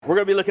We're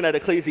going to be looking at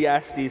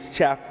Ecclesiastes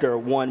chapter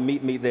 1.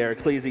 Meet me there,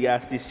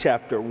 Ecclesiastes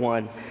chapter 1.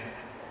 And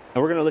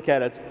we're going to look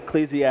at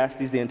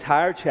Ecclesiastes, the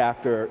entire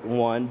chapter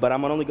 1, but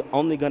I'm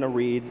only going to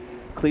read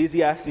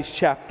Ecclesiastes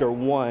chapter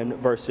 1,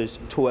 verses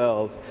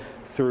 12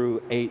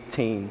 through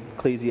 18.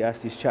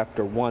 Ecclesiastes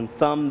chapter 1.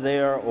 Thumb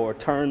there or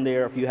turn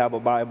there if you have a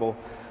Bible.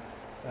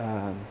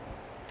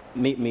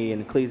 Meet me in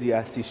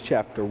Ecclesiastes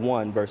chapter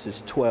 1,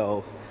 verses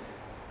 12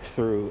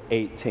 through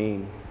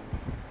 18.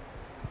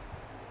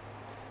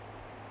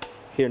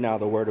 Hear now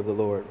the word of the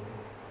Lord.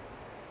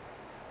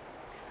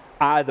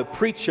 I, the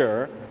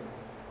preacher,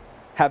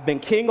 have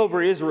been king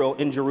over Israel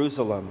in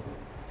Jerusalem,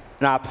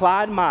 and I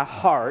applied my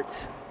heart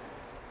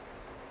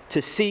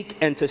to seek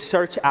and to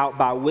search out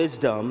by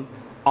wisdom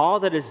all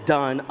that is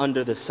done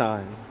under the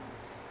sun.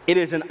 It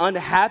is an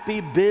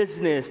unhappy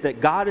business that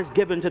God has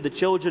given to the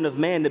children of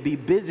man to be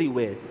busy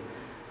with.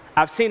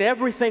 I've seen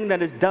everything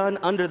that is done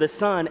under the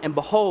sun, and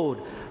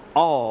behold,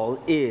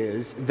 all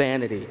is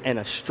vanity and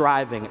a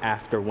striving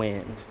after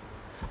wind.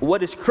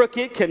 What is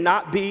crooked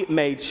cannot be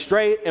made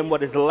straight, and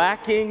what is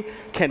lacking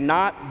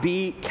cannot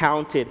be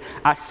counted.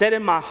 I said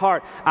in my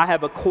heart, I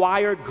have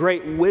acquired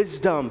great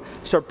wisdom,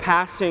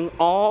 surpassing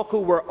all who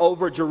were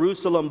over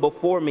Jerusalem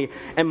before me,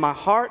 and my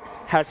heart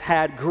has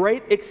had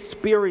great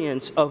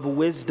experience of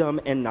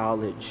wisdom and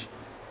knowledge.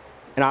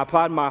 And I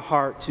applied my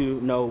heart to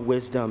know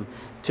wisdom,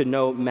 to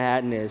know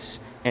madness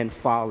and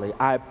folly.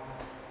 I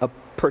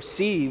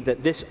perceive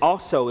that this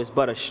also is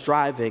but a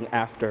striving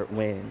after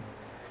wind.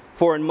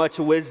 For in much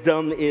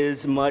wisdom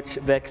is much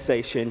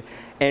vexation,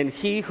 and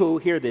he who,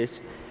 hear this,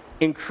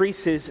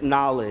 increases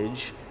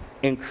knowledge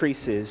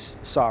increases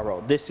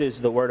sorrow. This is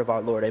the word of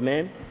our Lord.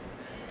 Amen?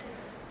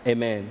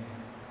 Amen.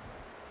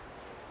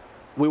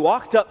 We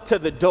walked up to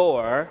the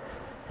door,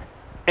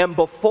 and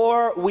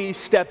before we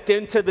stepped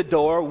into the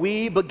door,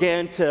 we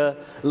began to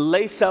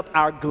lace up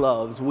our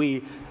gloves.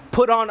 We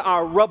put on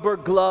our rubber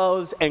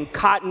gloves and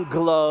cotton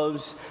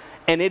gloves,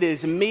 and it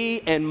is me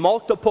and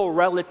multiple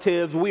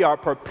relatives. We are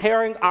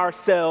preparing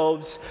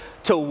ourselves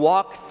to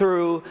walk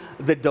through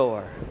the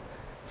door.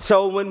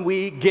 So when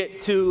we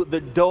get to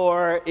the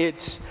door,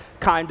 it's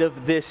kind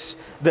of this,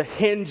 the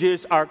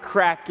hinges are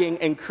cracking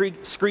and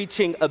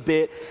screeching a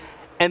bit.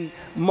 And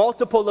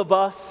several of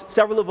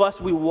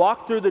us, we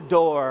walk through the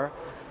door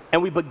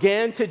and we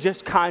began to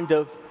just kind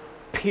of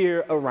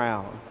peer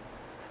around.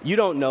 You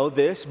don't know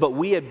this, but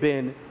we had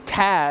been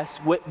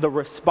tasked with the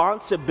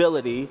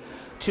responsibility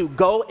to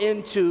go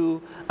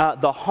into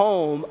the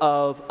home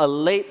of a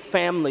late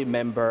family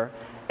member,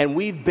 and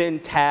we've been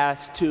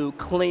tasked to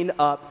clean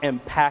up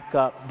and pack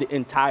up the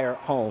entire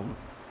home.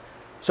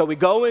 So we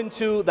go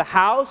into the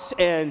house,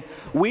 and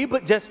we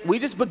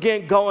just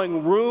begin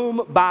going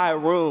room by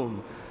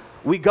room.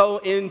 We go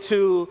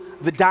into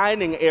the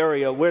dining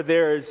area where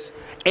there's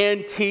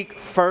antique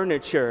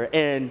furniture,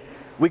 and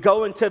we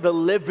go into the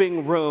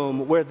living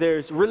room where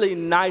there's really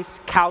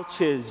nice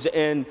couches,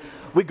 and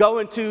we go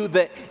into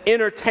the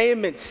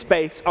entertainment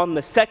space on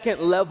the second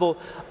level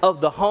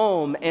of the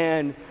home,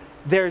 and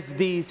there's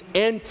these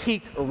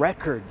antique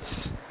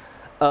records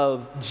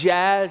of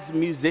jazz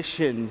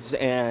musicians,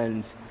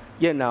 and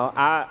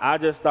I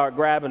just start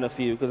grabbing a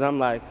few because I'm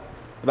like,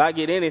 if I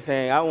get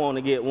anything, I want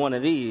to get one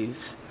of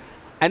these.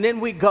 And then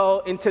we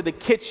go into the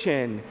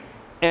kitchen,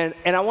 and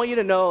I want you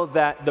to know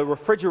that the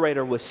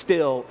refrigerator was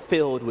still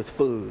filled with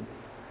food.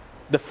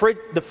 The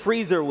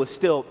freezer was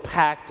still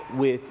packed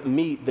with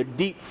meat. The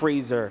deep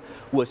freezer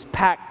was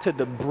packed to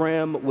the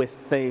brim with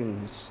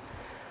things.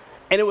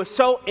 And it was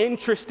so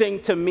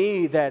interesting to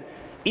me that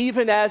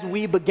even as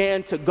we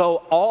began to go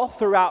all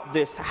throughout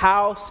this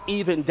house,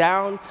 even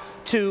down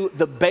to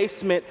the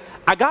basement,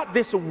 I got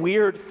this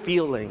weird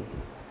feeling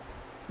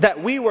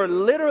that we were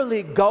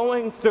literally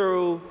going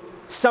through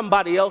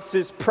somebody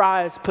else's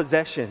prized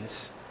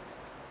possessions.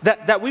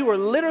 That we were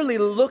literally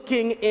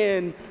looking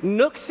in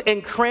nooks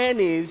and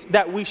crannies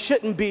that we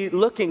shouldn't be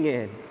looking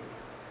in.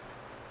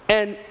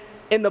 And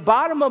in the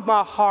bottom of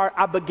my heart,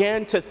 I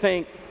began to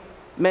think,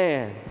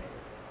 man,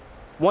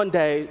 one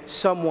day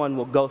someone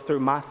will go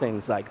through my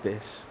things like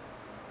this.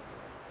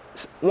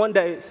 One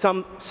day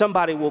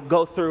somebody will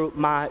go through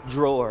my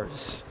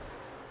drawers,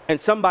 and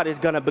somebody's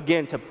going to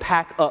begin to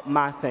pack up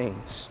my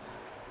things.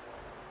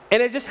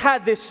 And it just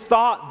had this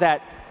thought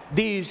that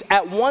these,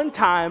 at one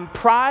time,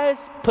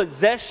 prized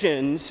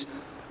possessions,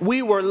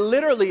 we were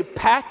literally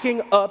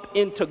packing up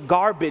into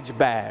garbage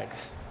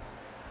bags.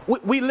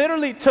 We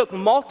literally took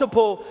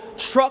multiple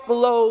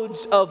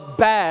truckloads of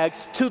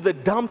bags to the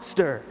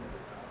dumpster.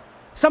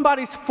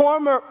 Somebody's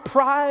former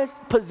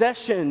prized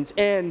possessions,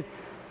 and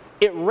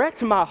it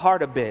wrecked my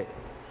heart a bit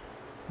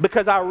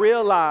because I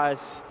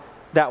realized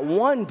that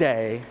one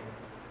day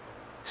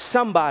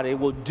somebody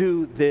will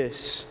do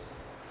this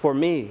for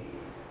me.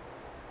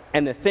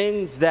 And the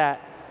things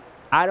that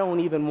I don't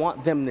even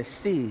want them to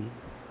see,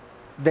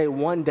 they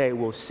one day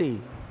will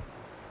see.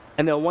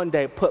 And they'll one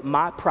day put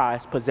my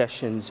prized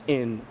possessions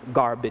in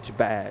garbage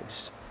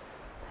bags.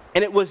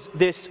 And it was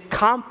this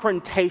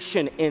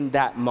confrontation in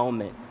that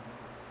moment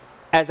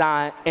as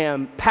I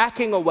am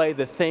packing away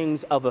the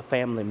things of a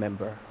family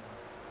member.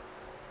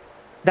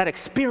 that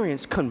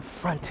experience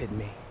confronted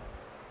me.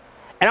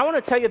 And I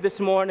want to tell you this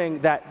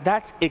morning that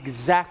that's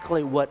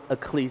exactly what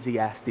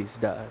Ecclesiastes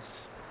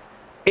does.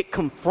 It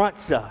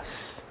confronts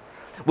us.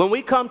 When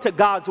we come to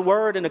God's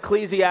word in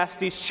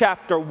Ecclesiastes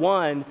chapter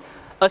 1,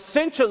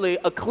 essentially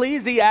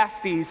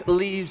Ecclesiastes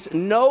leaves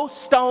no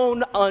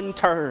stone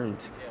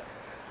unturned.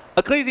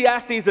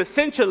 Ecclesiastes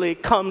essentially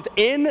comes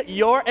in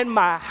your and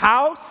my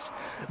house,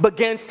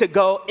 begins to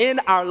go in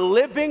our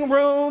living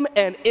room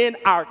and in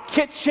our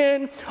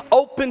kitchen,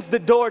 opens the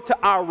door to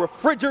our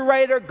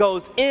refrigerator,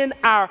 goes in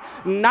our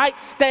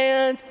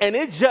nightstands, and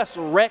it just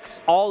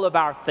wrecks all of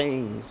our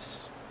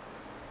things.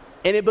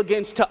 And it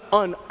begins to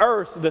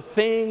unearth the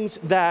things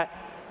that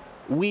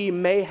we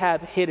may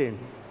have hidden.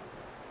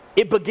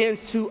 It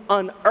begins to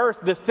unearth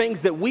the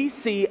things that we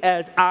see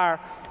as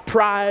our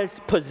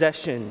prized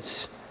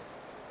possessions.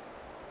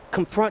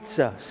 Confronts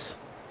us,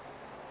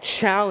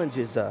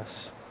 challenges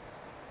us.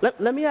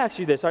 Let me ask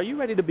you this. Are you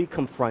ready to be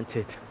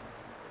confronted?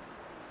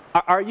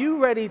 Are you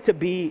ready to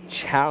be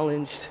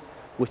challenged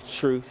with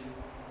truth?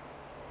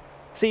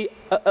 See,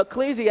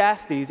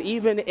 Ecclesiastes,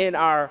 even in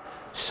our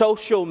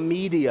social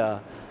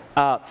media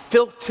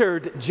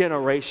filtered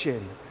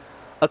generation,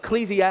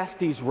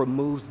 Ecclesiastes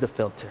removes the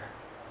filter.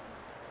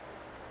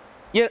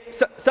 You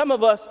know, some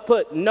of us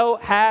put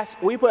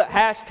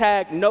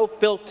hashtag no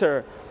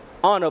filter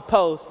on a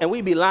post, and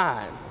we be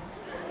lying.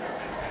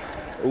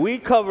 We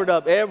covered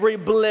up every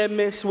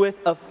blemish with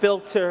a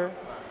filter.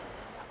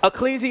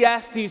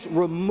 Ecclesiastes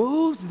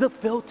removes the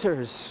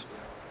filters.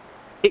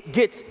 It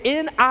gets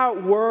in our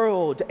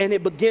world and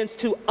it begins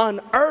to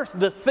unearth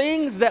the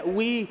things that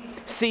we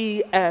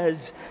see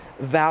as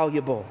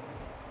valuable.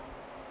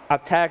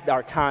 I've tagged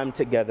our time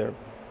together,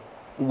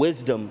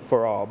 wisdom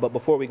for all. But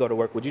before we go to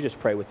work, would you just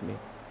pray with me?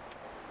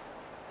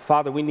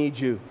 Father, we need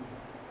you.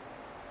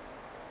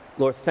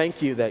 Lord,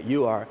 thank you that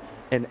you are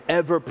an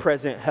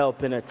ever-present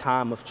help in a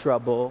time of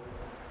trouble.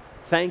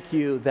 Thank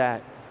you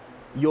that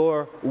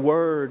your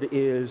word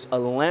is a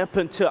lamp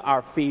unto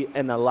our feet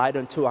and a light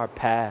unto our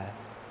path.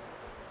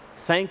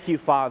 Thank you,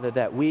 Father,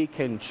 that we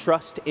can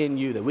trust in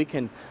you, that we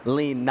can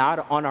lean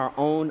not on our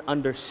own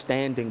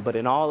understanding, but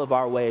in all of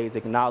our ways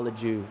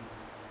acknowledge you,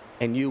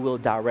 and you will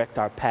direct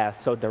our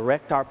path. So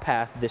direct our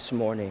path this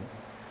morning.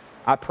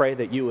 I pray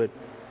that you would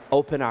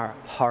open our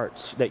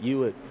hearts, that you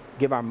would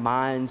give our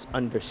minds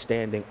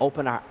understanding,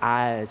 open our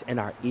eyes and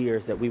our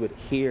ears, that we would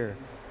hear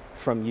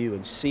from you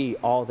and see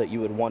all that you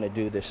would want to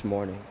do this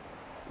morning.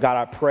 God,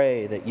 I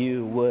pray that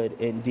you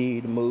would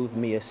indeed move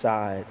me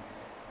aside,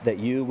 that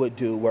you would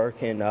do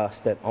work in us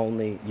that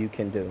only you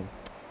can do.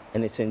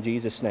 And it's in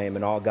Jesus' name,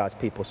 and all God's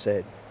people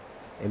said,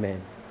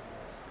 amen.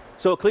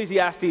 So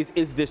Ecclesiastes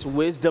is this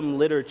wisdom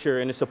literature,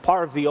 and it's a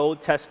part of the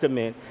Old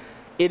Testament.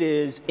 It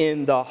is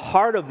in the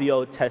heart of the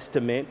Old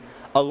Testament,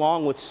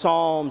 along with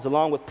Psalms,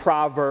 along with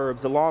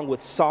Proverbs, along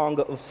with Song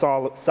of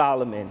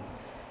Solomon.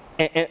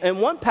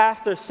 And one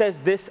pastor says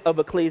this of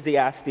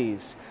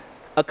Ecclesiastes.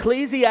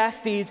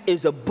 Ecclesiastes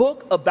is a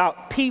book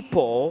about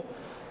people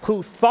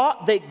who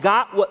thought they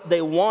got what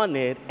they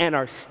wanted and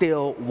are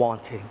still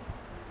wanting.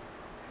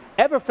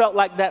 Ever felt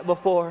like that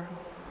before?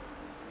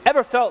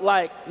 Ever felt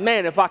like,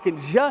 man, if I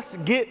can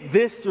just get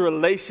this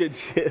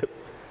relationship,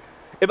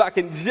 if I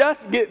can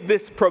just get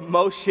this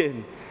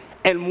promotion,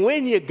 and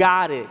when you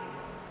got it,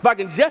 if I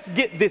can just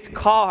get this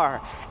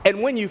car,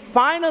 and when you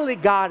finally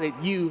got it,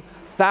 you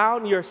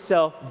found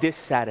yourself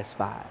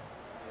dissatisfied.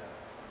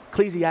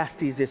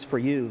 Ecclesiastes is for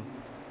you.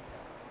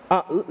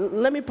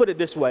 Let me put it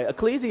this way.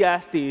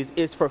 Ecclesiastes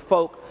is for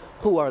folk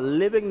who are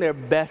living their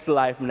best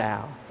life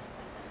now.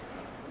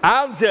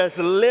 I'm just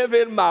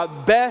living my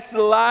best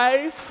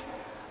life.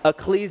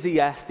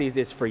 Ecclesiastes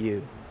is for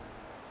you.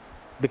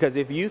 Because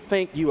if you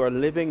think you are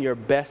living your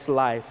best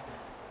life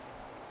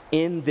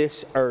in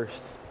this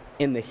earth,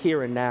 in the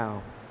here and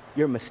now,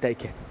 you're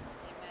mistaken.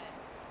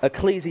 Amen.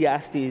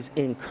 Ecclesiastes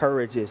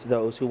encourages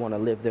those who want to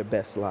live their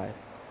best life.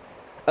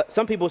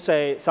 Some people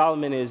say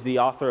Solomon is the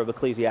author of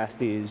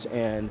Ecclesiastes,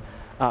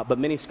 but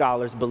many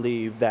scholars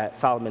believe that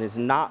Solomon is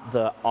not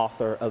the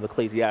author of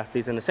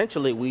Ecclesiastes, and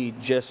essentially we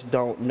just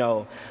don't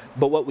know.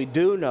 But what we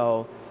do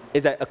know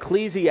is that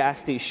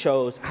Ecclesiastes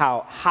shows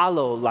how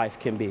hollow life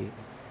can be.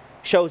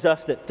 Shows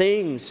us that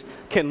things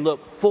can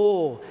look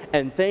full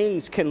and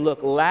things can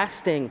look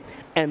lasting,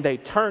 and they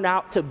turn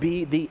out to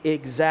be the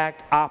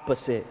exact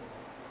opposite.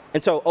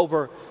 And so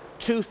over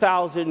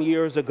 2,000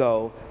 years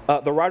ago,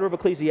 the writer of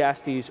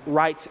Ecclesiastes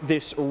writes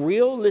this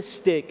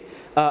realistic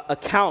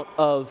account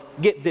of,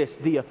 get this,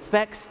 the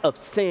effects of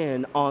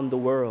sin on the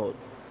world.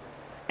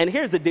 And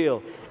here's the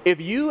deal. If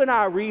you and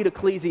I read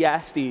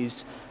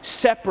Ecclesiastes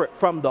separate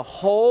from the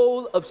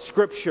whole of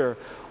Scripture,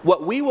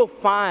 what we will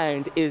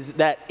find is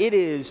that it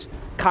is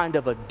kind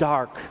of a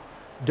dark,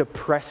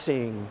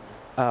 depressing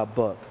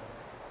book.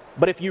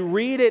 But if you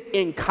read it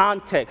in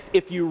context,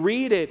 if you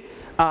read it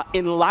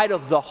in light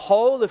of the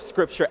whole of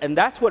Scripture, and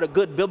that's what a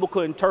good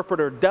biblical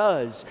interpreter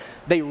does,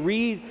 they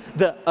read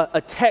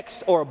a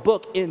text or a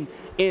book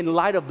in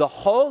light of the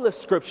whole of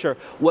Scripture,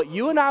 what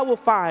you and I will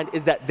find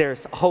is that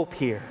there's hope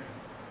here.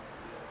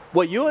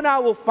 what you and I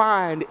will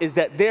find is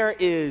that there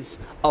is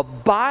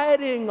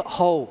abiding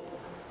hope.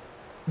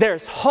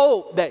 There's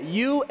hope that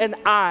you and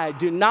I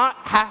do not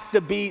have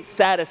to be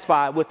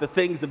satisfied with the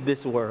things of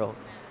this world.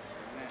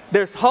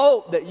 There's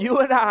hope that you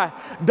and I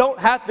don't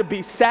have to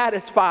be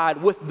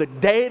satisfied with the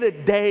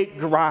day-to-day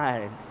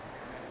grind.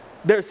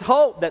 There's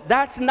hope that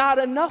that's not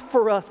enough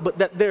for us, but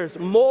that there's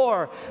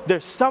more.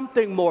 There's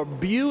something more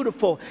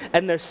beautiful,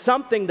 and there's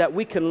something that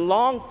we can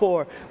long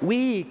for.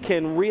 We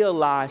can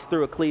realize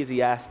through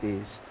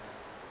Ecclesiastes.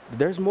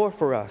 There's more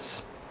for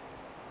us,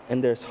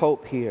 and there's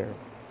hope here.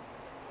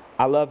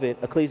 I love it.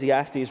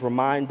 Ecclesiastes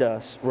reminds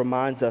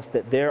us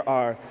that there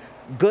are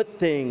good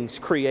things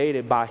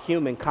created by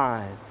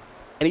humankind,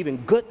 and even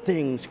good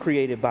things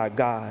created by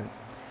God.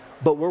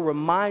 But we're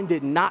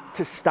reminded not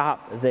to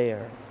stop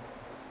there.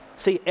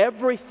 See,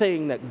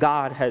 everything that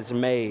God has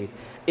made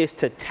is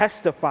to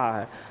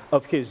testify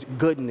of His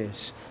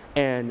goodness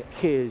and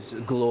His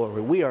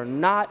glory. We are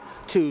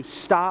not to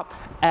stop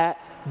at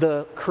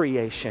the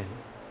creation.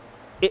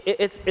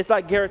 It's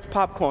like Garrett's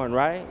popcorn,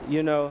 right?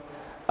 You know,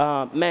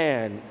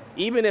 man,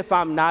 even if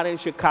I'm not in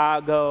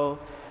Chicago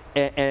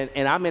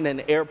and I'm in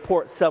an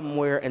airport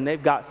somewhere and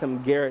they've got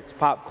some Garrett's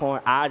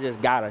popcorn, I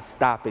just gotta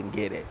stop and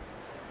get it,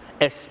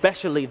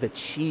 especially the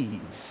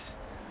cheese.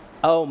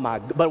 Oh my,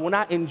 but when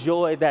I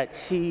enjoy that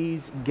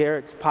cheese,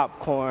 Garrett's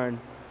popcorn,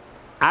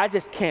 I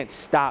just can't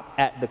stop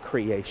at the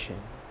creation.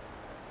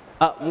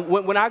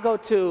 When I go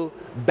to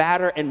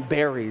Batter and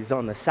Berries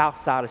on the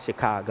south side of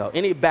Chicago,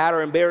 any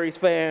Batter and Berries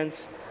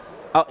fans?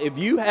 If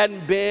you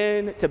hadn't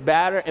been to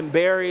Batter and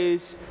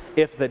Berries,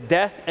 if the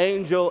death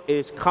angel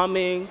is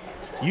coming,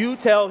 you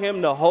tell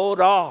him to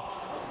hold off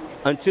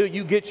until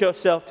you get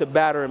yourself to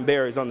Batter and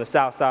Berries on the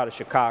south side of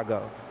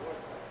Chicago.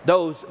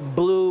 Those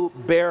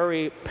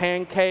blueberry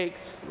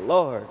pancakes,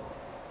 Lord,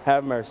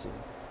 have mercy.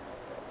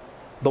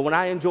 But when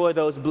I enjoy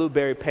those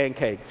blueberry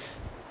pancakes,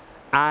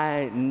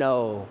 I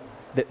know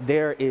that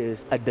there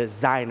is a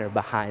designer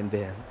behind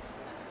them,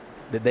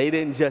 that they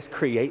didn't just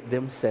create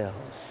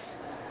themselves,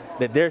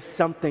 that there's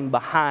something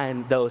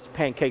behind those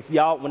pancakes.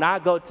 Y'all, when I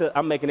go to,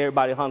 I'm making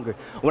everybody hungry.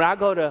 When I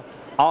go to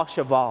Au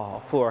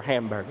Cheval for a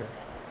hamburger,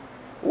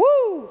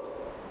 woo!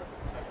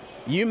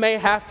 You may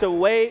have to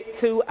wait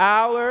 2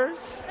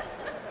 hours.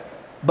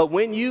 But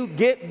when you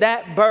get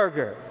that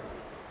burger,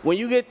 when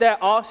you get that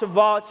Au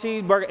Cheval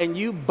cheeseburger and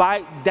you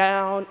bite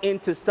down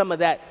into some of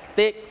that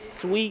thick,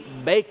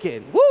 sweet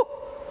bacon, woo,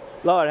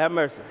 Lord have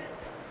mercy,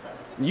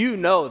 you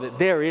know that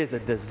there is a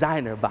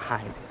designer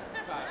behind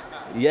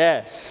it.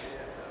 Yes.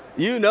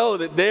 You know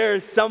that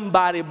there's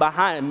somebody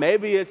behind it.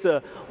 Maybe it's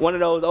one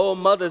of those old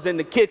mothers in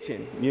the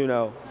kitchen, you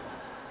know.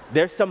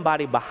 There's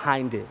somebody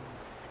behind it.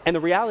 And the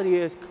reality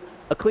is,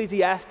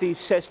 Ecclesiastes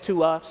says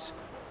to us,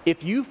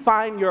 if you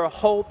find your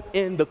hope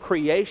in the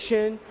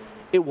creation,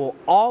 it will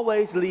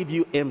always leave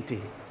you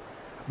empty.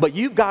 But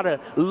you've got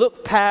to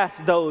look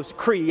past those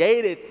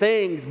created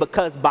things,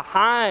 because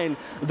behind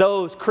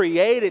those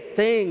created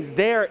things,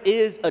 there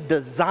is a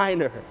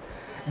designer.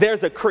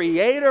 There's a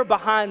creator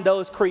behind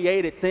those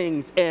created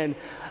things. And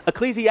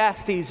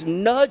Ecclesiastes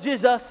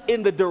nudges us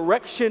in the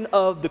direction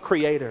of the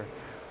creator,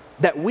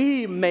 that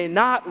we may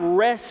not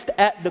rest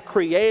at the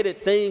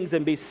created things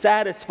and be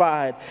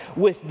satisfied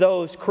with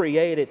those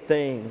created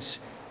things.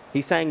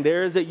 He's saying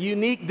there is a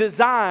unique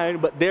design,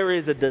 but there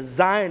is a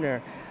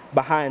designer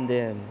behind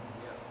them.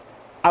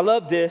 I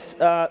love this.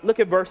 Look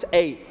at verse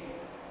 8.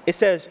 It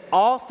says,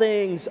 all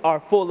things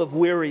are full of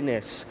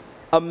weariness.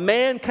 A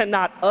man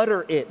cannot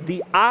utter it.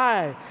 The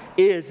eye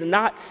is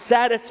not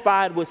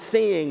satisfied with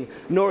seeing,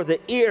 nor the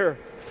ear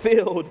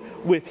filled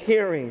with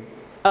hearing.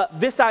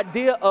 This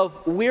idea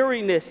of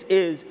weariness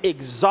is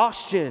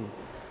exhaustion.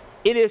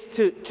 It is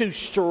to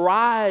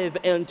strive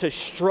and to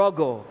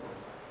struggle.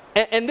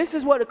 And this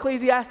is what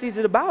Ecclesiastes is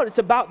about. It's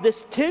about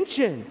this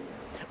tension.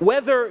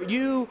 Whether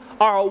you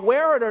are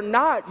aware of it or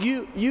not,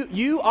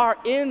 you are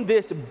in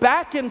this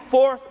back and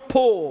forth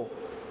pull,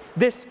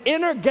 this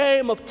inner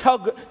game of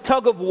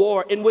tug of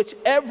war in which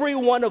every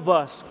one of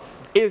us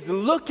is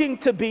looking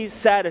to be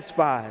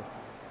satisfied.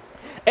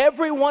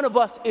 Every one of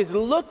us is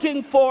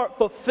looking for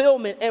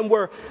fulfillment, and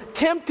we're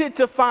tempted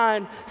to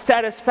find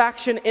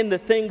satisfaction in the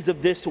things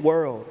of this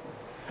world.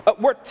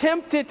 We're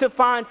tempted to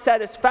find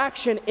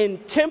satisfaction in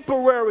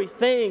temporary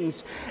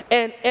things.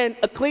 And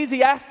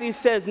Ecclesiastes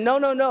says,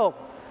 no.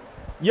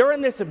 You're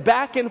in this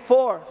back and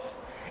forth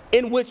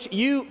in which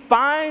you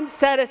find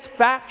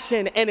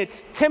satisfaction and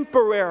it's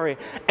temporary.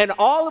 And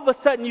all of a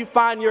sudden you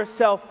find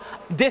yourself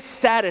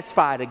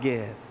dissatisfied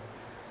again.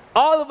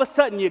 All of a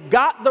sudden you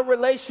got the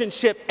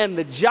relationship and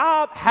the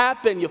job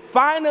happened. You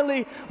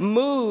finally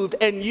moved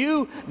and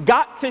you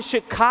got to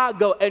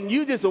Chicago and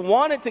you just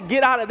wanted to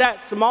get out of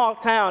that small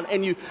town,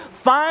 and you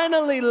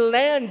finally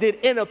landed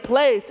in a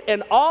place,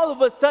 and all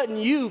of a sudden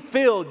you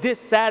feel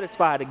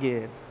dissatisfied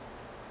again.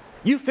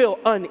 You feel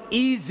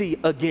uneasy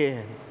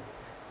again.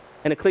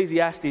 And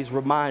Ecclesiastes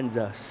reminds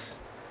us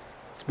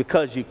it's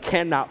because you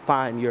cannot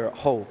find your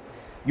hope,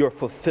 your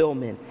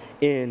fulfillment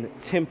in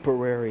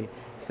temporary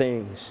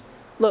things.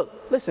 Look,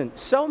 listen,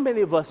 so many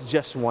of us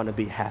just want to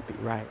be happy,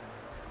 right?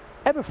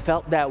 Ever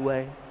felt that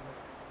way?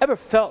 Ever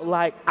felt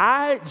like,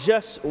 I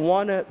just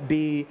want to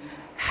be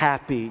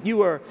happy? You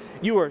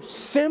were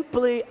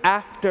simply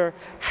after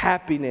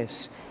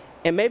happiness,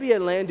 and maybe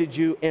it landed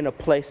you in a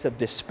place of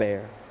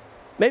despair.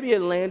 Maybe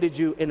it landed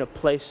you in a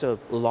place of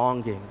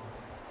longing.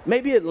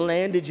 Maybe it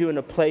landed you in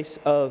a place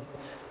of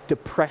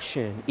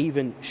depression,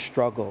 even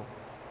struggle.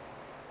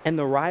 And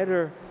the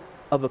writer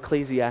of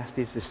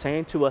Ecclesiastes is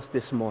saying to us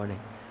this morning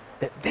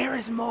that there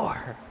is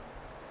more.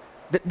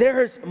 That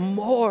there is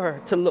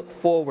more to look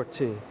forward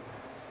to.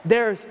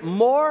 There's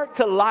more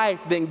to life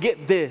than,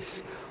 get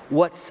this,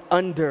 what's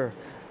under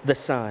the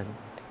sun.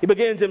 He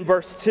begins in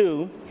verse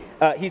 2.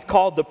 He's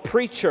called the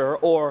preacher,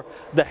 or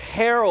the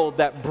herald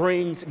that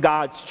brings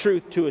God's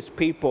truth to his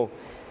people.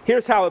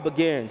 Here's how it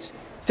begins.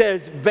 It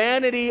says,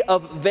 vanity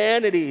of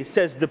vanities,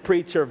 says the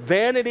preacher.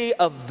 Vanity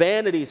of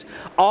vanities.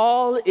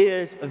 All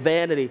is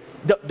vanity.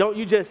 Don't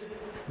you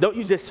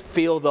just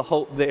feel the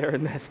hope there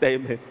in that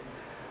statement?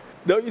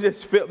 Don't you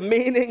just feel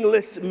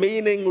meaningless,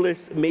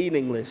 meaningless,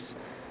 meaningless?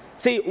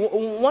 See,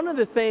 one of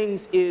the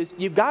things is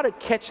you've got to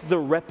catch the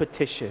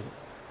repetition.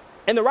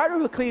 And the writer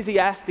of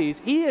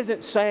Ecclesiastes, he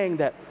isn't saying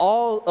that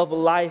all of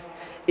life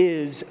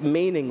is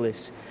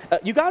meaningless.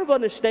 You got to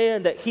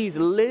understand that he's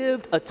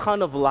lived a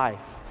ton of life.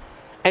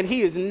 And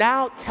he is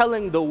now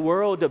telling the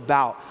world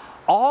about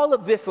all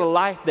of this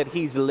life that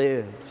he's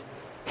lived.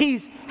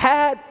 He's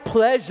had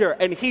pleasure,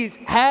 and he's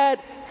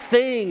had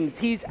things.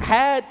 He's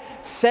had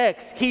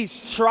sex.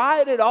 He's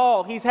tried it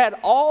all. He's had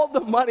all the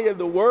money in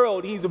the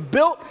world. He's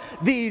built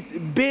these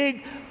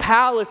big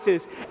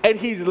palaces, and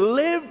he's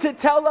lived to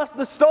tell us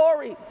the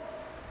story.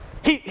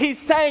 He's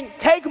saying,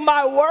 take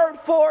my word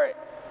for it.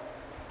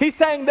 He's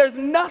saying there's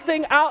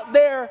nothing out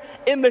there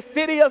in the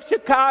city of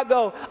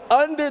Chicago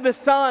under the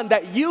sun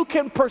that you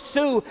can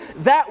pursue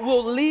that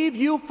will leave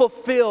you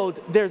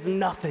fulfilled. There's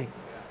nothing.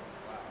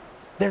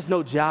 There's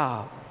no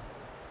job.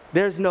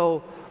 There's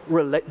no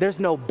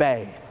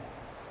bay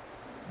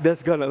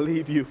that's going to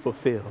leave you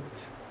fulfilled.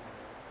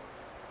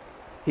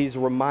 He's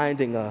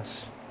reminding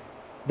us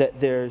that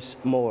there's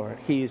more.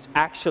 He's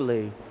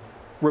actually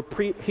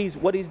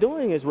what he's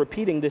doing is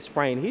repeating this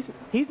frame.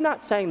 He's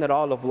not saying that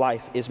all of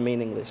life is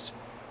meaningless.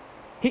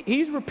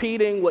 He's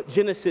repeating what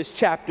Genesis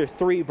chapter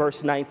 3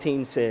 verse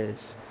 19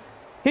 says.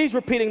 He's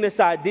repeating this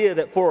idea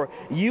that for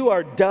you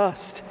are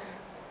dust,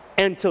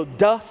 and to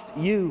dust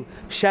you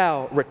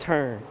shall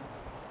return.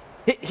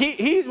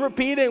 He's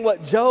repeating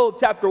what Job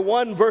chapter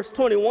 1 verse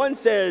 21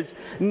 says.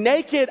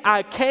 Naked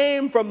I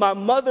came from my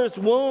mother's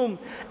womb,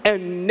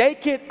 and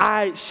naked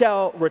I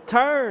shall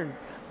return.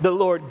 The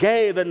Lord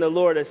gave, and the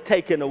Lord has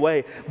taken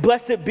away.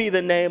 Blessed be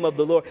the name of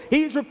the Lord.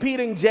 He's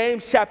repeating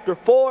James chapter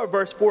 4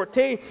 verse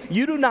 14.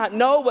 You do not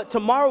know what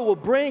tomorrow will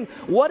bring.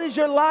 What is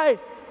your life?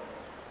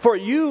 For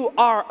you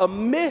are a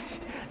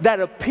mist that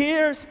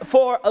appears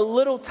for a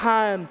little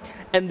time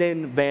and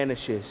then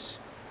vanishes.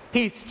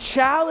 He's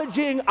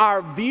challenging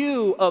our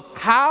view of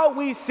how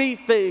we see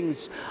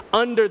things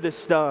under the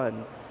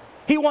sun.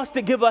 He wants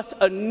to give us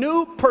a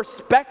new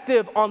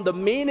perspective on the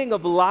meaning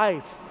of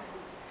life.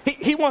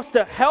 He wants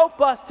to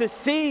help us to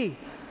see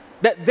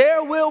that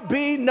there will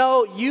be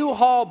no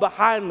U-Haul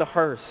behind the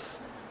hearse.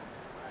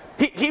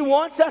 He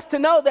wants us to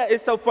know that.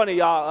 It's so funny,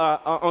 y'all.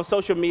 On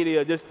social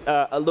media just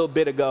a little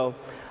bit ago,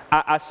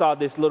 I saw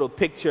this little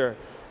picture,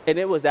 and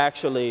it was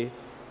actually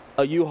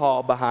a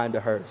U-Haul behind a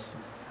hearse.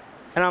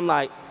 And I'm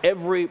like,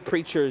 every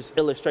preacher's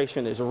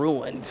illustration is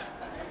ruined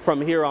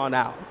from here on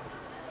out.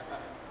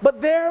 But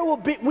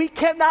we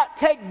cannot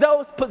take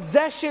those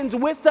possessions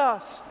with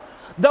us.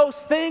 Those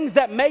things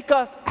that make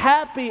us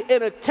happy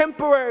in a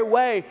temporary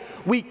way,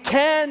 we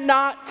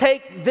cannot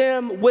take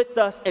them with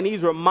us. And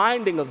he's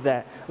reminding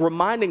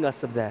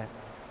us of that.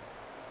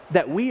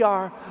 That we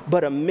are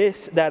but a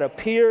mist that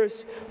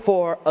appears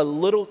for a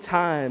little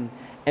time,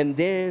 and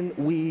then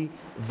we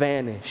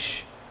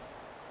vanish.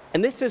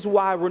 And this is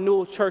why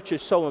Renewal Church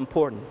is so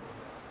important.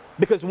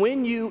 Because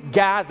when you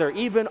gather,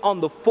 even on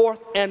the 4th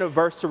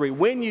anniversary,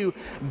 when you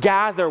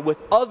gather with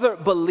other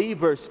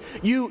believers,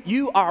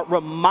 you are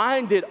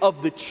reminded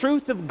of the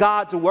truth of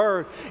God's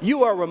word.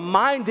 You are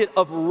reminded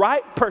of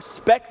right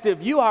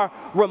perspective. You are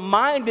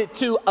reminded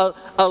to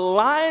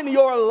align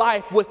your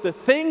life with the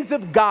things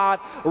of God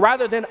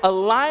rather than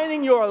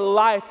aligning your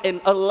life and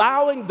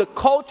allowing the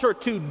culture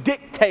to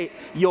dictate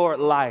your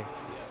life.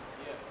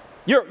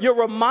 You're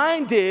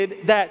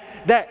reminded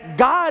that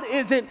God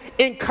isn't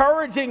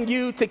encouraging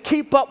you to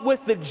keep up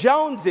with the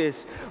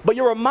Joneses, but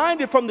you're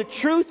reminded from the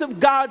truth of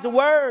God's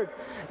word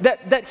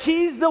that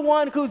He's the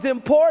one who's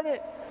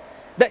important,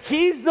 that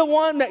He's the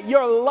one that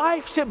your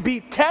life should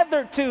be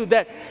tethered to,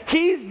 that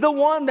He's the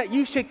one that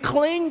you should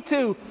cling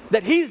to,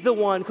 that He's the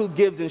one who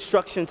gives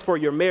instructions for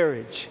your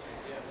marriage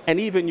and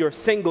even your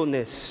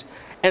singleness,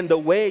 and the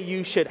way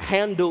you should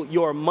handle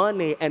your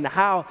money, and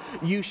how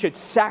you should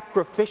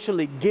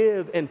sacrificially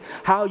give, and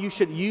how you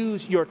should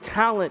use your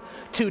talent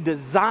to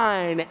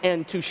design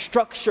and to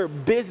structure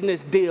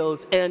business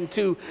deals and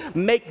to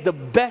make the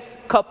best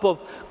cup of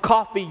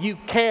coffee you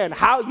can,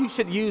 how you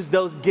should use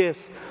those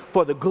gifts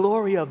for the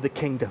glory of the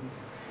kingdom.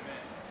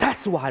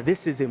 That's why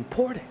this is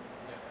important.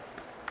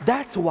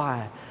 That's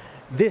why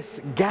this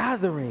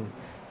gathering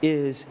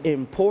is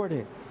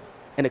important.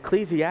 And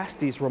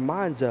Ecclesiastes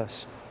reminds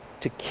us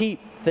to keep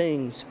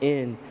things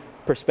in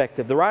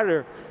perspective. The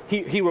writer,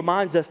 he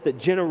reminds us that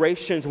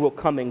generations will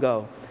come and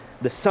go.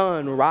 The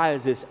sun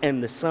rises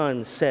and the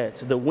sun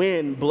sets. The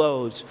wind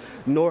blows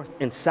north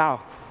and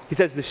south. He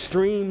says the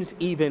streams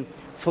even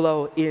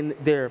flow in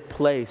their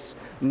place.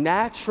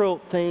 Natural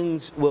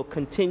things will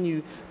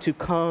continue to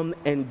come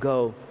and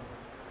go.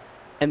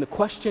 And the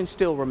question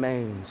still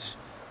remains,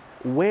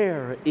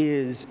 where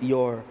is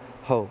your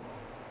hope?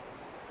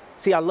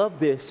 See, I love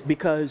this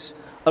because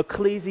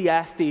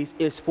Ecclesiastes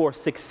is for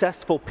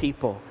successful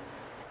people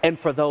and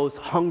for those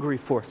hungry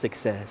for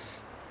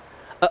success.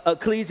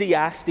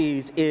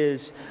 Ecclesiastes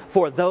is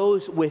for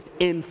those with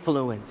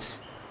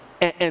influence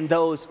and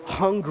those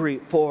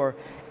hungry for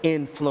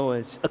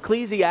influence.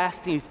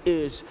 Ecclesiastes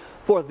is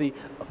for the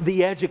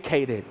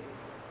educated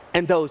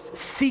and those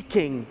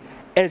seeking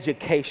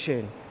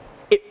education.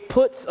 It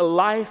puts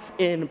life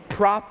in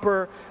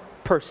proper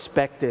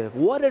perspective.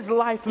 What does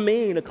life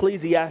mean?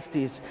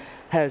 Ecclesiastes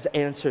has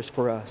answers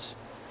for us.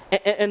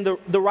 And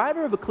the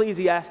writer of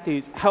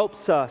Ecclesiastes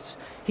helps us.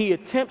 He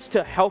attempts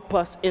to help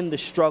us in the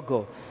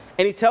struggle.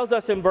 And he tells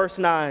us in verse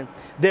 9,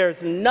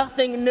 there's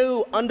nothing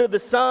new under the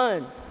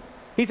sun.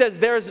 He says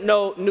there's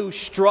no new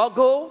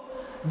struggle.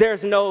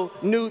 There's no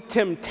new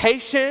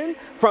temptation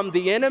from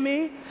the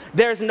enemy.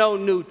 There's no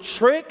new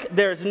trick.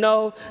 There's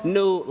no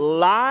new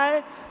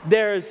lie.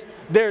 There's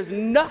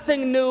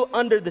nothing new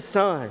under the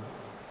sun.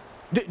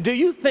 Do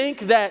you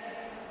think that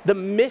the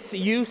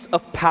misuse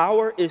of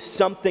power is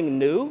something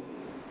new?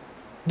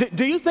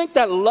 Do you think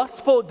that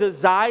lustful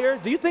desires,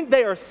 do you think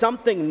they are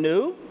something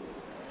new?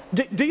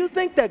 Do you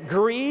think that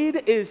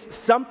greed is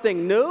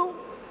something new?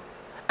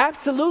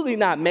 Absolutely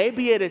not.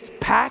 Maybe it is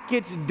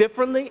packaged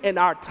differently in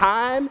our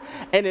time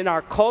and in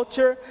our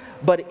culture,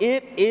 but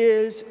it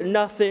is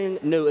nothing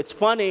new. It's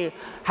funny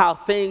how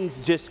things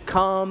just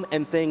come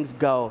and things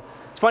go.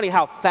 It's funny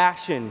how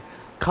fashion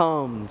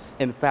comes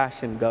and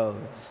fashion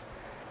goes.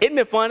 Isn't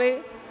it funny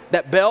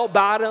that bell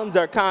bottoms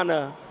are kind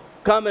of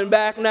coming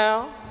back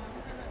now?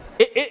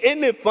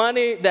 Isn't it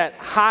funny that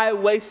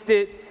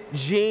high-waisted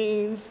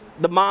jeans,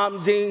 the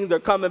mom jeans, are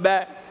coming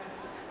back?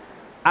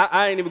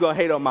 I ain't even gonna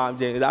hate on mom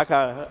jeans. I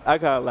kind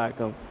of like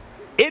them.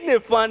 Isn't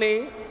it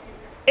funny?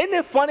 Isn't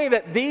it funny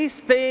that these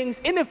things?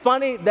 Isn't it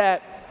funny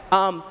that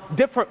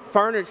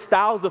different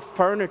styles of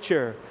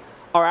furniture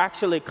are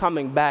actually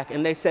coming back?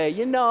 And they say,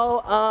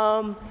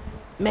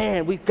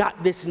 man, we've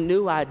got this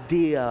new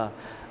idea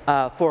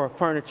for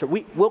furniture.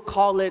 We'll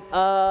call it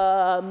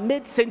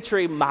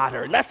mid-century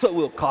modern. That's what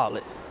we'll call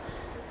it.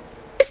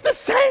 It's the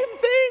same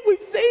thing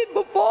we've seen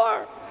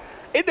before.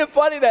 Isn't it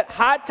funny that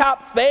high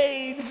top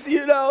fades,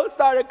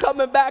 started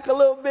coming back a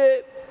little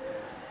bit?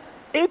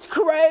 It's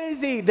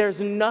crazy. There's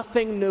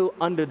nothing new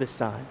under the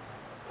sun.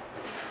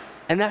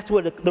 And that's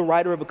what the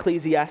writer of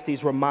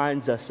Ecclesiastes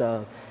reminds us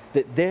of,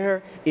 that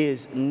there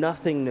is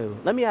nothing new.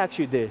 Let me ask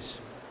you this.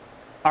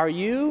 Are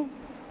you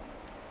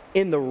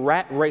in the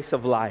rat race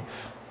of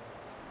life,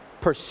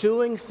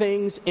 pursuing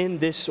things in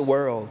this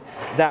world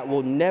that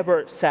will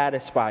never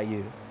satisfy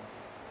you?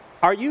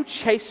 Are you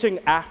chasing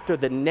after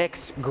the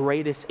next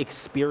greatest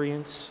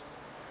experience?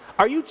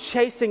 Are you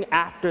chasing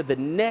after the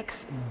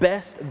next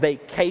best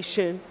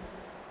vacation?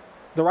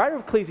 The writer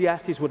of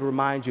Ecclesiastes would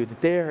remind you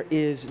that there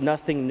is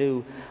nothing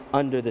new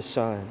under the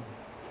sun.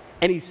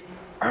 And he's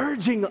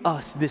urging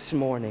us this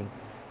morning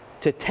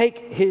to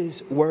take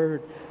his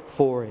word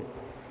for it.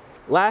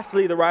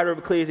 Lastly, the writer of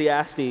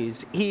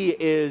Ecclesiastes, he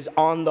is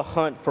on the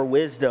hunt for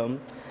wisdom.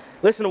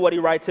 Listen to what he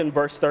writes in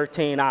verse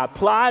 13. I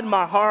applied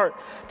my heart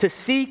to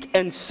seek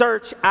and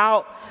search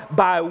out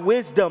by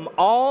wisdom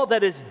all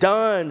that is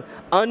done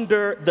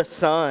under the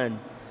sun.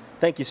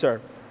 Thank you, sir.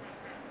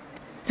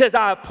 It says,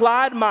 I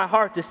applied my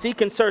heart to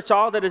seek and search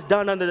all that is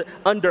done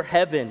under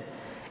heaven.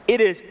 It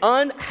is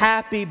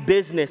unhappy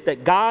business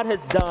that God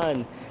has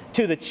done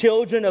to the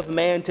children of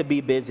man to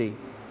be busy.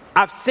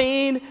 I've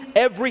seen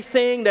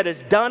everything that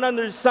is done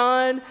under the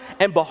sun,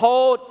 and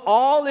behold,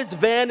 all is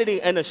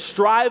vanity and a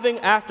striving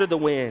after the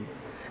wind.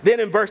 Then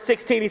in verse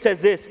 16, he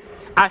says this,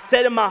 I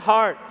said in my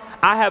heart,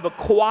 I have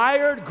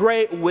acquired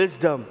great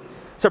wisdom,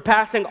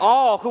 surpassing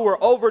all who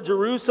were over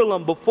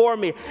Jerusalem before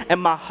me,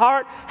 and my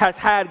heart has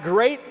had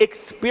great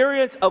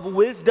experience of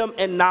wisdom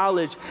and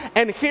knowledge.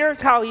 And here's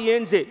how he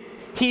ends it.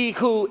 He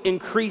who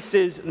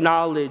increases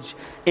knowledge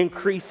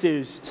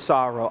increases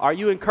sorrow. Are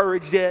you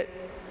encouraged yet?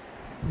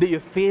 Do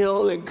you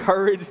feel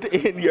encouraged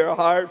in your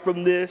heart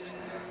from this?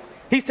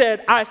 He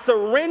said, I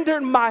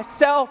surrendered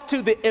myself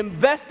to the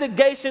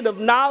investigation of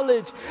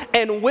knowledge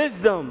and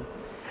wisdom.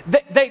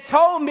 They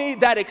told me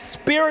that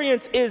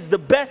experience is the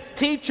best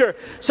teacher.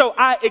 So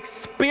I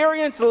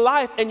experienced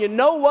life. And you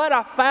know what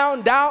I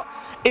found out?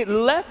 It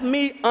left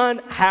me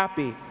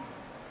unhappy.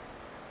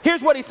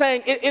 Here's what he's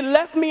saying. It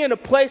left me in a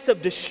place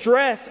of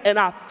distress, and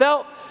I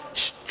felt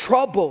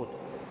troubled.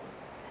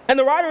 And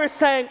the writer is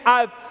saying,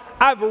 I've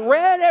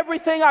read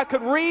everything I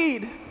could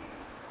read.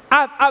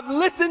 I've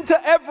listened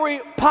to every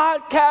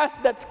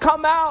podcast that's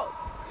come out.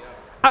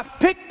 I've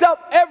picked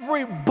up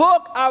every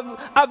book.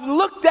 I've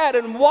looked at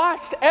and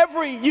watched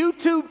every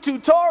YouTube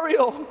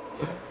tutorial.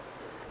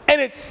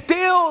 And it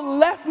still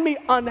left me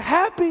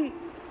unhappy.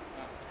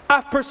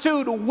 I've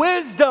pursued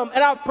wisdom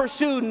and I've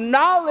pursued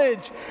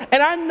knowledge.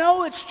 And I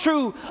know it's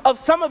true of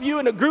some of you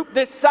in a group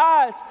this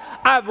size.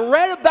 I've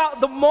read about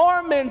the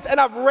Mormons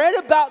and I've read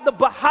about the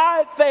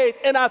Baha'i faith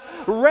and I've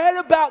read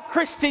about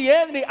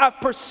Christianity.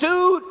 I've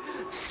pursued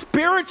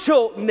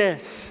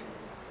spiritualness.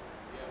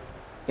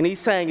 And he's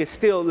saying it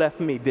still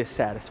left me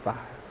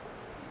dissatisfied.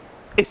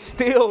 It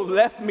still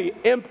left me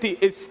empty.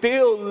 It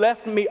still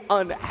left me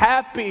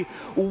unhappy.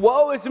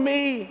 Woe is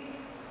me.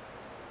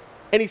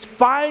 And he's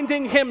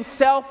finding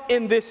himself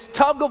in this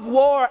tug of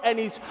war, and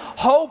he's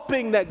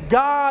hoping that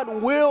God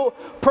will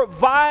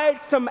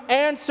provide some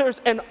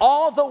answers. And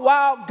all the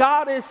while,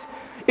 God is,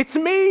 it's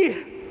me.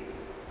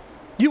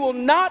 You will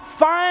not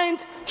find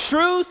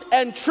truth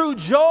and true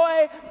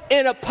joy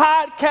in a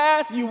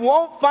podcast. You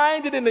won't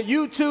find it in a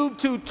YouTube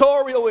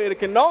tutorial. It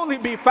can only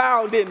be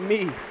found in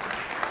me.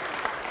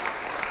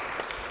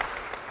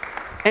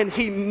 And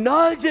he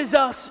nudges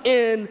us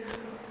in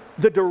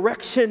the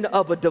direction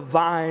of a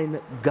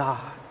divine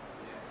God.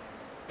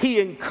 He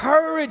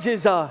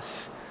encourages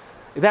us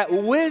that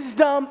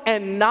wisdom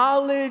and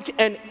knowledge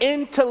and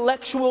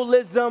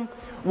intellectualism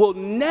will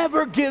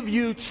never give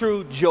you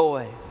true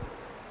joy.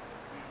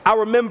 I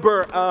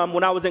remember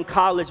when I was in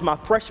college, my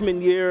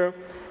freshman year,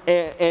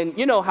 and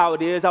you know how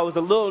it is, I was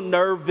a little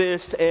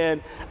nervous,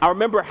 and I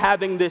remember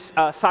having this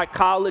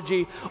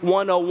psychology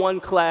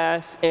 101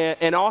 class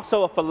and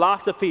also a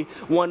philosophy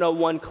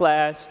 101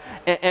 class.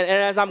 And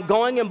as I'm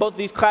going in both of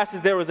these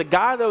classes, there was a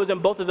guy that was in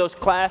both of those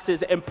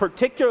classes, and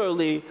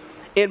particularly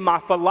in my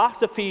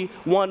philosophy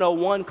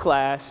 101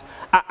 class,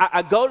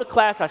 I go to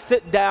class, I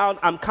sit down,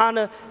 I'm kind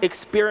of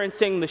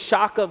experiencing the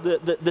shock of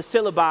the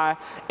syllabi,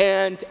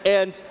 and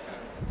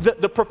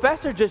the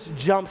professor just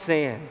jumps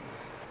in.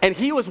 And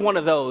he was one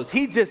of those.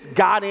 He just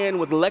got in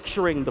with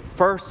lecturing the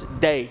first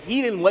day.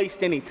 He didn't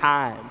waste any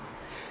time.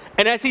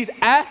 And as he's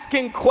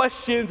asking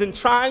questions and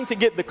trying to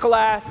get the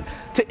class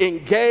to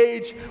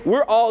engage,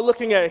 we're all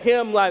looking at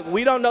him like,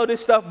 we don't know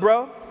this stuff,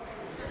 bro.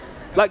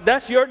 Like,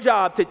 that's your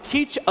job to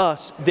teach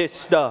us this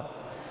stuff.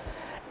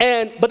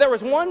 But there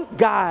was one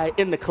guy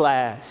in the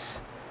class,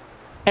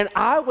 and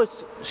I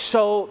was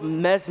so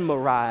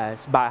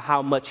mesmerized by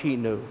how much he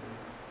knew.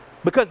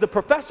 Because the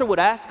professor would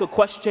ask a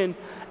question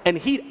and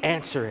he'd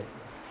answer it.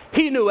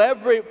 He knew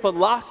every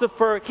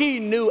philosopher, he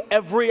knew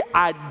every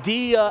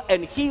idea,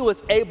 and he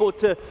was able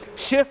to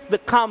shift the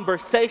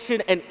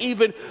conversation and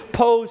even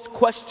pose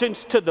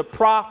questions to the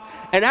prof.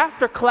 And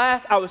after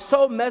class, I was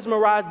so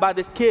mesmerized by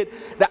this kid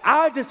that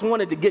I just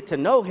wanted to get to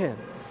know him.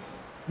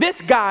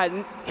 This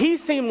guy, he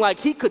seemed like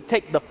he could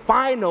take the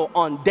final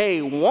on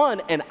day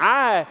one, and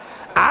I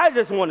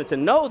just wanted to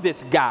know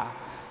this guy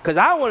because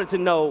I wanted to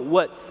know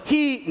what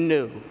he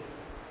knew.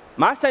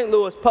 My St.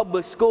 Louis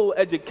public school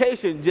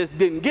education just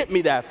didn't get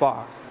me that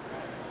far.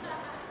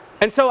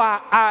 And so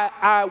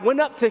I went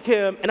up to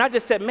him and I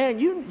just said, man,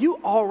 you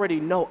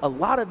already know a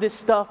lot of this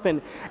stuff.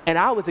 And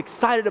I was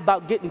excited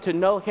about getting to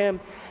know him.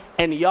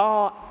 And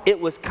y'all, it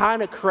was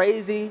kind of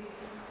crazy,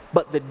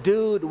 but the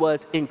dude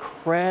was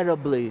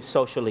incredibly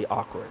socially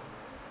awkward.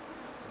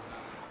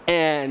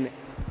 And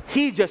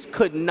he just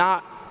could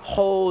not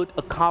hold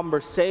a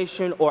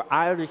conversation, or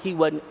either he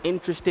wasn't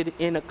interested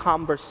in a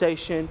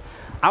conversation.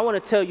 I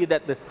want to tell you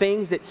that the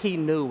things that he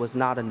knew was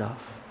not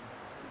enough.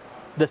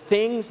 The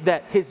things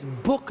that his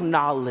book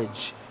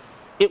knowledge,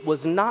 it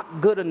was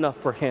not good enough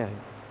for him.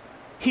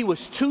 He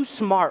was too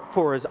smart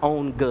for his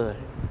own good.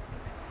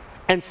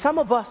 And some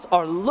of us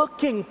are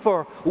looking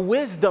for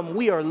wisdom.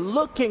 We are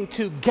looking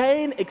to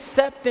gain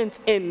acceptance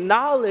in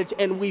knowledge,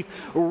 and we've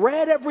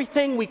read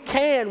everything we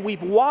can.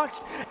 We've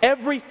watched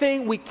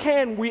everything we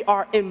can. We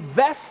are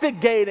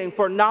investigating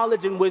for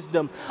knowledge and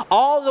wisdom.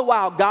 All the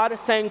while, God is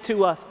saying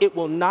to us, it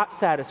will not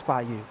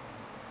satisfy you.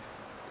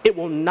 It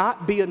will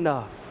not be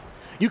enough.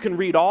 You can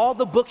read all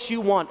the books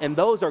you want, and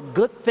those are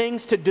good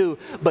things to do,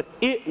 but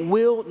it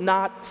will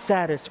not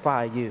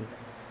satisfy you.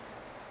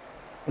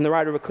 And the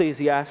writer of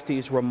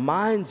Ecclesiastes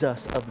reminds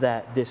us of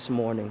that this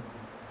morning.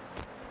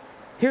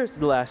 Here's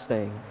the last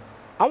thing.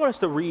 I want us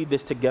to read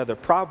this together.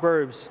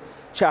 Proverbs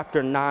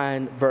chapter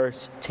 9,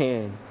 verse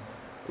 10.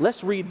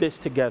 Let's read this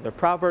together.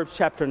 Proverbs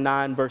chapter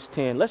 9, verse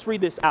 10. Let's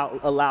read this out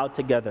aloud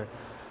together.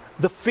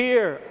 The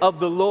fear of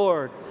the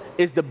Lord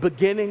is the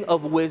beginning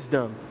of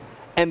wisdom,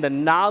 and the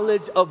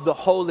knowledge of the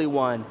Holy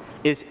One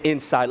is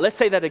insight. Let's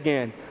say that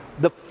again.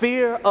 The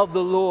fear of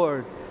the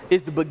Lord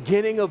is the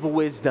beginning of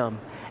wisdom,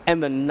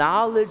 and the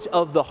knowledge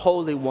of the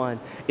Holy One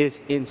is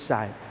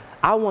insight.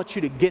 I want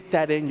you to get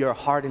that in your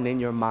heart and in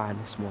your mind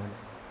this morning.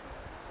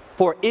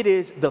 For it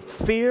is the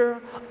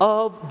fear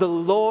of the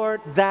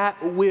Lord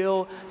that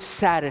will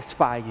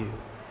satisfy you.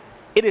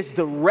 It is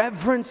the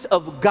reverence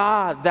of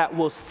God that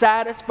will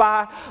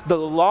satisfy the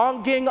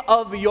longing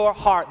of your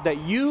heart that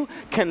you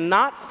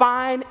cannot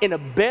find in a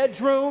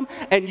bedroom,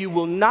 and you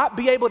will not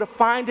be able to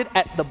find it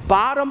at the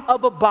bottom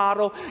of a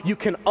bottle. You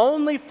can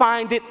only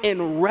find it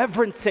in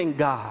reverencing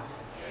God.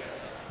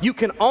 You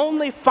can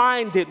only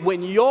find it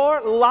when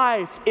your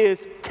life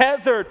is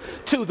tethered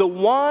to the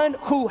one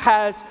who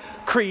has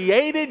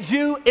created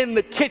you in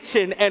the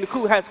kitchen and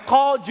who has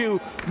called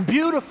you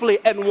beautifully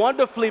and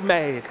wonderfully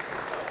made.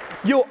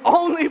 You'll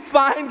only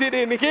find it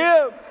in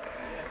Him.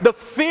 The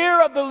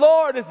fear of the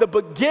Lord is the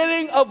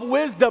beginning of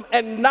wisdom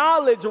and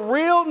knowledge,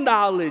 real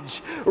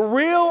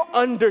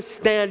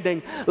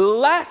understanding.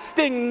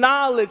 Lasting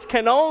knowledge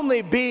can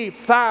only be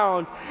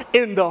found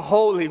in the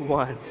Holy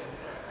One,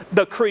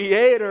 the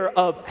creator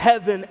of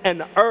heaven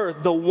and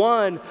earth, the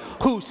one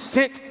who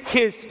sent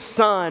His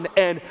Son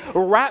and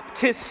wrapped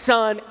His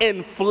Son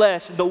in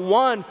flesh, the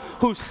one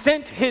who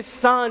sent His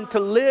Son to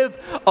live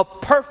a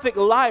perfect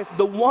life,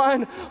 the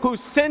one who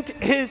sent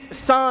His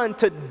Son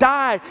to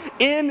die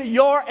in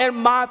your and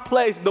my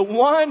place, the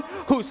one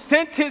who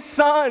sent His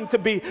Son to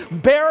be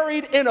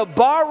buried in a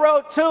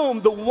borrowed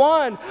tomb, the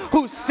one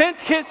who sent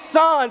His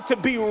Son to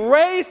be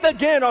raised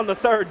again on the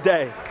third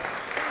day.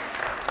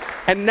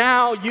 And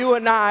now you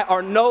and I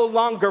are no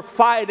longer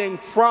fighting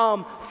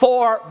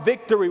for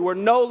victory. We're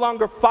no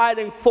longer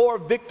fighting for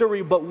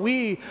victory, but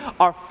we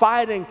are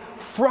fighting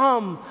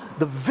from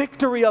the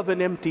victory of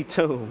an empty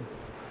tomb.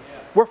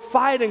 We're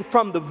fighting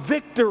from the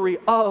victory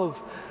of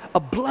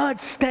a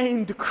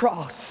blood-stained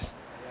cross.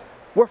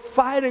 We're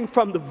fighting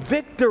from the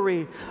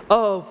victory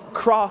of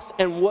cross.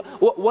 And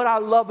what I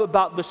love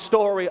about the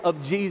story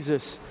of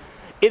Jesus,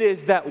 it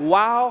is that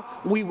while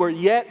we were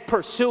yet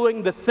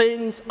pursuing the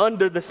things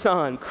under the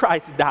sun,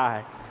 Christ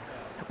died.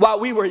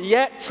 While we were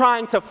yet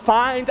trying to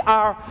find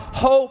our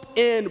hope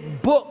in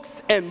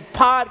books and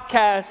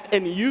podcasts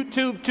and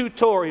YouTube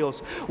tutorials,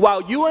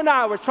 while you and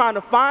I were trying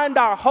to find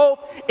our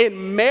hope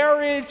in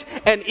marriage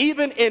and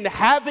even in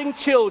having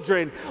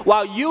children,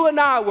 while you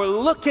and I were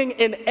looking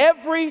in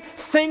every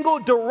single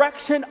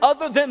direction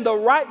other than the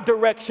right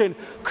direction,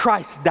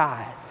 Christ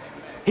died.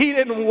 He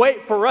didn't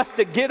wait for us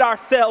to get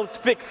ourselves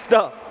fixed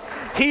up.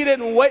 He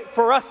didn't wait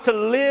for us to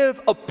live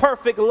a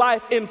perfect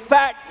life. In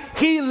fact,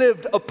 He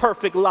lived a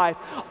perfect life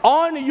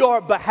on your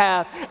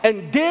behalf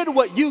and did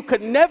what you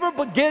could never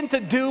begin to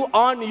do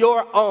on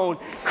your own.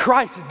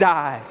 Christ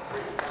died.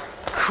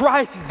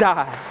 Christ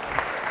died.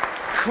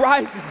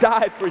 Christ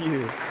died for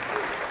you.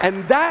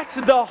 And that's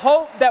the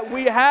hope that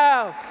we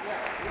have.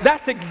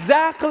 That's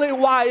exactly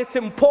why it's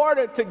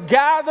important to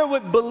gather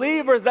with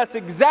believers. That's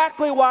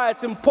exactly why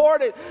it's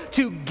important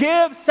to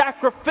give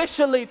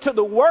sacrificially to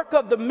the work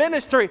of the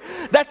ministry.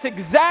 That's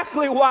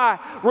exactly why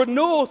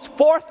Renewal's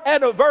 4th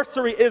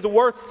anniversary is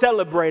worth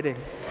celebrating.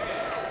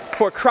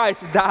 For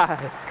Christ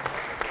died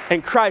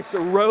and Christ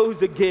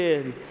rose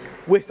again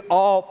with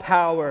all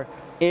power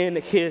in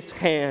His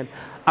hand.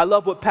 I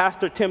love what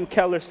Pastor Tim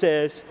Keller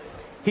says.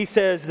 He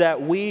says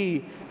that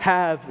we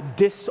have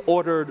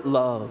disordered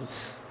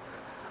loves.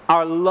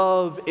 Our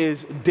love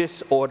is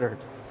disordered.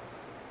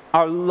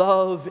 Our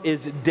love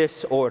is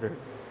disordered.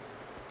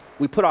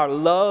 We put our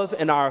love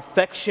and our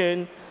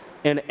affection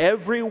in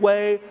every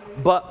way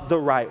but the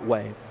right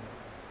way.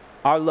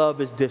 Our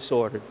love is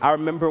disordered. I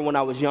remember when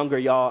I was younger,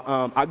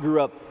 y'all, I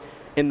grew up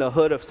in the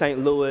hood of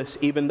St. Louis,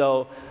 even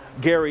though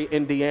Gary,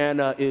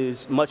 Indiana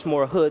is much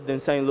more hood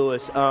than St.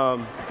 Louis.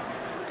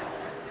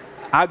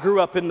 I grew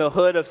up in the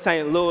hood of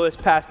St. Louis,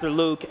 Pastor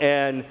Luke,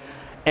 and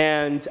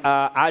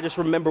I just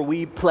remember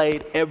we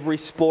played every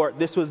sport.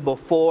 This was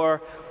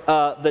before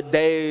the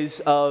days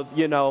of,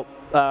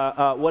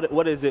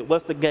 what is it?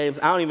 What's the games?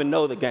 I don't even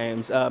know the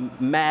games.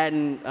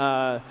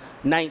 Madden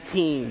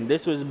 19.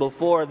 This was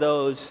before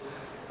those.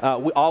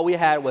 All we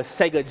had was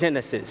Sega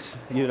Genesis,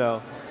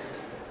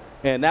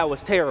 and that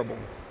was terrible.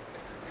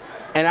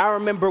 And I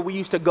remember we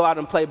used to go out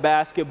and play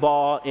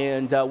basketball,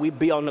 and we'd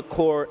be on the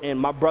court, and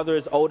my brother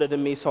is older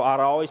than me, so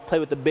I'd always play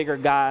with the bigger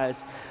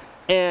guys.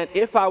 And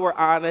if I were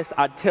honest,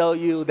 I'd tell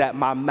you that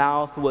my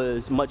mouth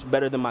was much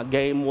better than my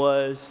game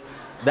was.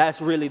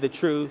 That's really the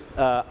truth.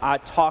 I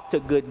talked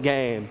a good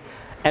game,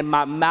 and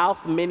my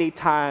mouth many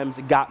times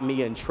got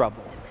me in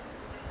trouble.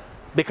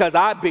 Because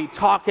I'd be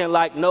talking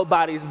like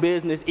nobody's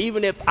business,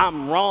 even if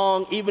I'm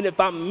wrong, even if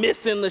I'm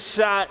missing the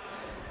shot,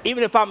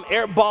 even if I'm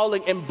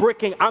airballing and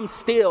bricking, I'm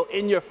still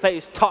in your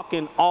face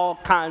talking all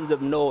kinds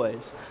of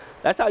noise.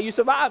 That's how you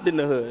survived in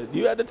the hood.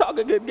 You had to talk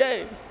a good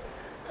game.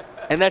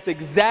 And that's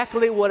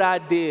exactly what I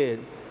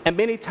did. And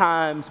many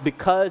times,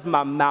 because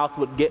my mouth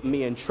would get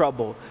me in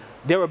trouble,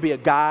 there would be a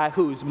guy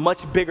who's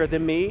much bigger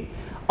than me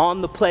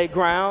on the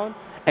playground,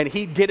 and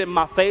he'd get in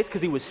my face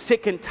because he was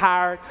sick and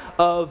tired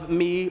of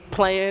me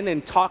playing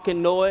and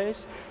talking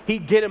noise.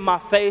 He'd get in my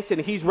face, and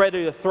he's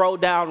ready to throw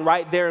down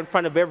right there in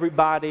front of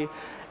everybody.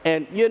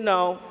 And,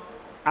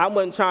 I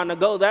wasn't trying to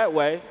go that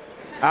way.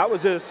 I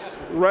was just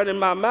running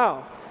my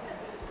mouth.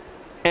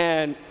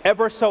 And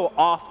ever so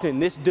often,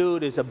 this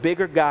dude is a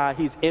bigger guy.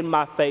 He's in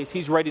my face.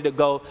 He's ready to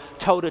go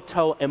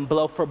toe-to-toe and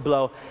blow for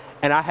blow.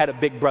 And I had a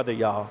big brother,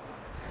 y'all.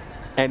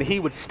 and he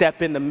would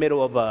step in the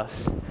middle of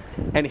us,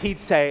 and he'd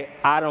say,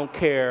 I don't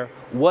care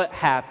what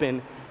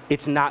happened,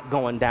 it's not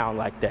going down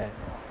like that.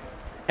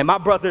 And my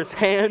brother's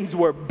hands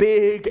were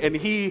big, and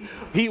he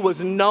was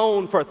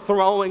known for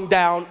throwing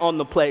down on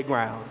the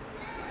playground.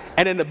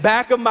 And in the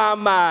back of my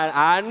mind,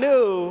 I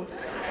knew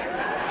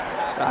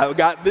I've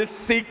got this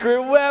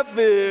secret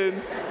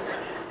weapon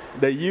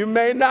that you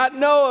may not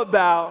know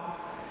about.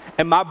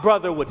 And my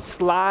brother would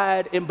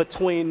slide in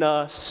between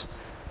us,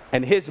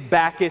 and his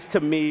back is to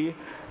me,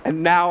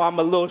 and now I'm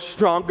a little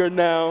stronger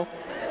now.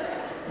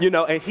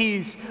 And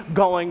he's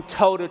going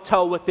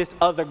toe-to-toe with this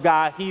other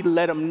guy. He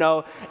let him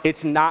know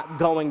it's not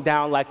going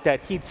down like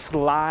that. He'd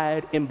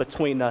slide in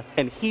between us,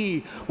 and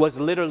he was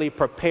literally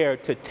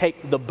prepared to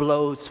take the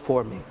blows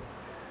for me.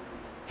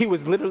 He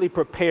was literally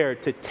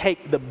prepared to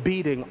take the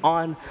beating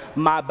on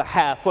my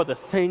behalf for the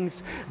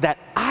things that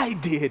I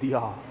did,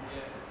 y'all.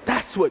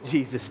 That's what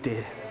Jesus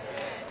did.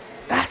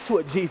 That's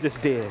what Jesus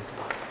did.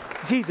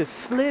 Jesus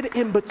slid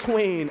in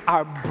between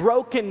our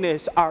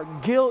brokenness, our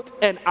guilt,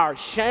 and our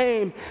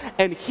shame.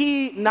 And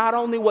he, not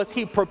only was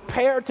he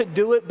prepared to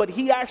do it, but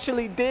he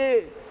actually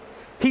did.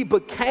 He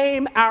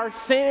became our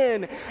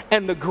sin,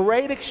 and the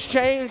great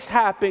exchange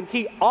happened.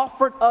 He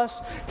offered us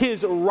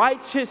his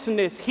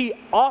righteousness. He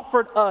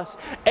offered us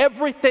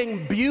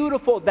everything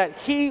beautiful that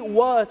he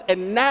was.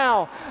 And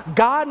now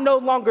God no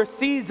longer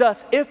sees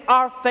us, if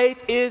our faith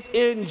is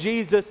in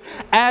Jesus,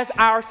 as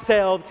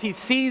ourselves. He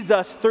sees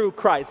us through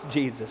Christ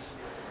Jesus.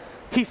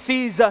 He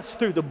sees us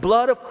through the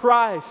blood of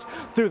Christ,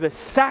 through the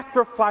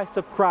sacrifice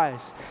of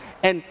Christ.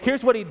 And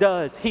here's what he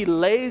does. He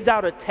lays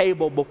out a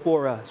table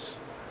before us.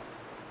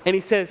 And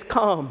he says,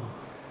 come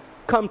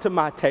to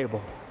my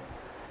table,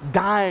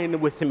 dine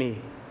with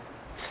me,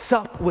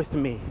 sup with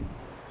me,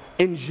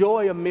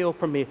 enjoy a meal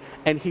from me.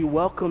 And he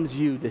welcomes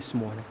you this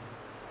morning.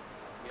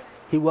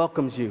 He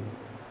welcomes you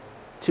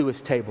to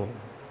his table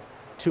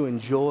to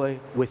enjoy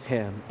with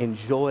him,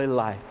 enjoy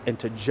life, and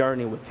to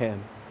journey with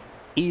him,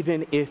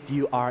 even if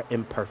you are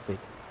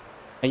imperfect.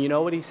 And you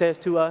know what he says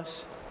to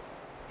us?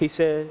 He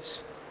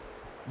says,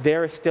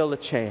 there is still a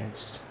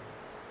chance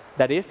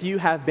that if you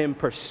have been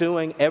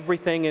pursuing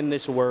everything in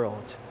this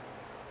world,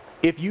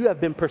 if you have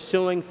been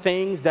pursuing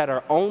things that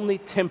are only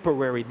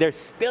temporary, there's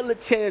still a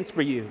chance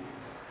for you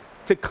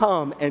to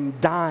come and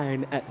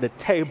dine at the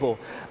table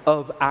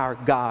of our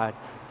God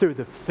through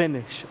the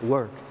finished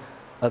work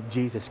of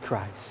Jesus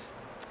Christ.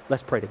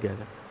 Let's pray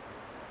together.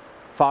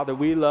 Father,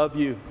 we love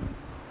you.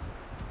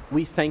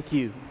 We thank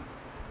you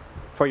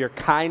for your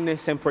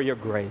kindness and for your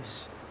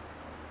grace.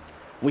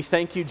 We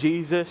thank you,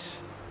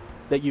 Jesus,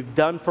 that you've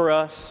done for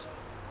us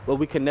what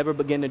we can never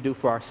begin to do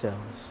for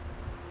ourselves.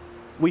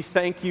 We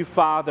thank you,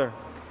 Father,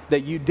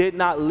 that you did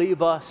not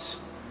leave us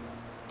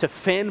to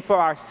fend for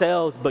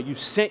ourselves, but you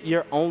sent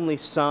your only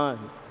Son.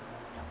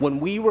 When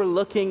we were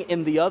looking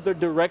in the other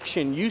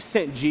direction, you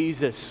sent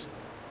Jesus.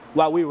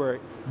 While we were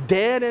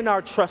dead in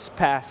our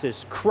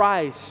trespasses,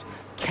 Christ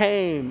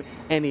came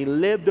and he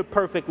lived a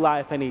perfect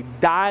life, and he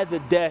died the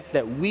death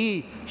that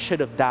we should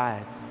have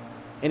died,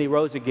 and he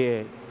rose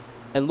again.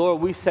 And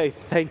Lord, we say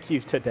thank you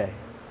today.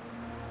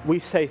 We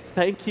say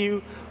thank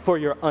you for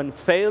your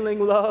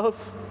unfailing love.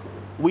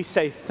 We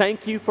say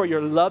thank you for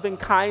your loving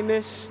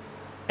kindness.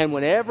 And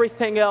when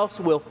everything else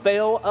will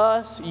fail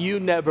us, you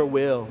never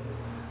will.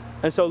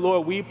 And so,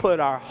 Lord, we put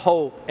our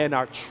hope and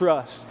our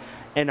trust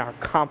and our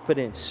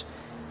confidence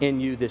in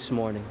you this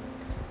morning.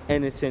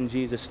 And it's in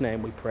Jesus'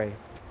 name we pray.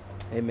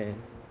 Amen.